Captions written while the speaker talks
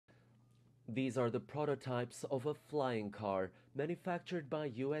These are the prototypes of a flying car manufactured by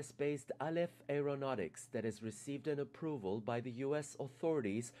US-based Alef Aeronautics that has received an approval by the US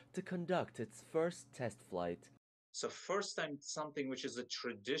authorities to conduct its first test flight. So first time something which is a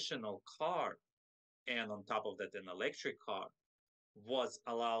traditional car, and on top of that an electric car, was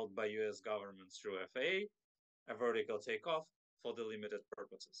allowed by US government through FAA, a vertical takeoff for the limited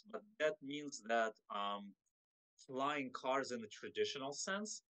purposes. But that means that flying cars in the traditional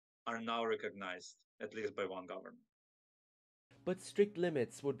sense are now recognized, at least by one government. But strict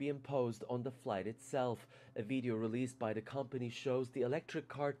limits would be imposed on the flight itself. A video released by the company shows the electric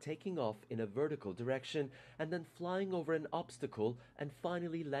car taking off in a vertical direction and then flying over an obstacle and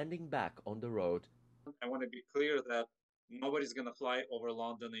finally landing back on the road. I want to be clear that nobody's going to fly over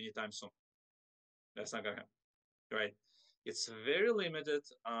London anytime soon. That's not going to happen, right? It's very limited,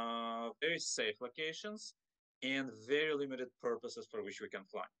 very safe locations, and very limited purposes for which we can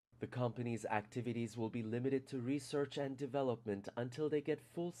fly. The company's activities will be limited to research and development until they get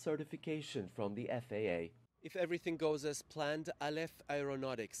full certification from the FAA. If everything goes as planned, Alef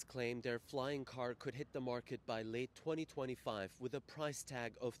Aeronautics claimed their flying car could hit the market by late 2025 with a price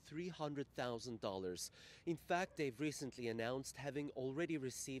tag of $300,000. In fact, they've recently announced having already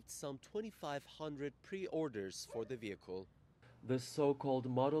received some 2,500 pre-orders for the vehicle. The so-called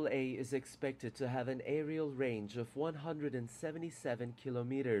Model A is expected to have an aerial range of 177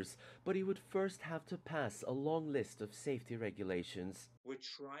 kilometers, but it would first have to pass a long list of safety regulations. We're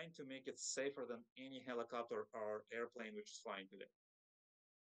trying to make it safer than any helicopter or airplane which is flying today.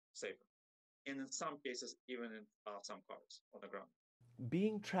 Safer. And in some cases, even in some cars on the ground.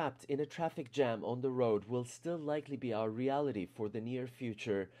 Being trapped in a traffic jam on the road will still likely be our reality for the near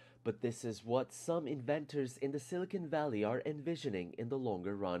future, but this is what some inventors in the Silicon Valley are envisioning in the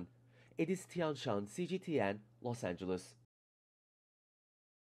longer run. Ediz Tiyansan, CGTN, Los Angeles.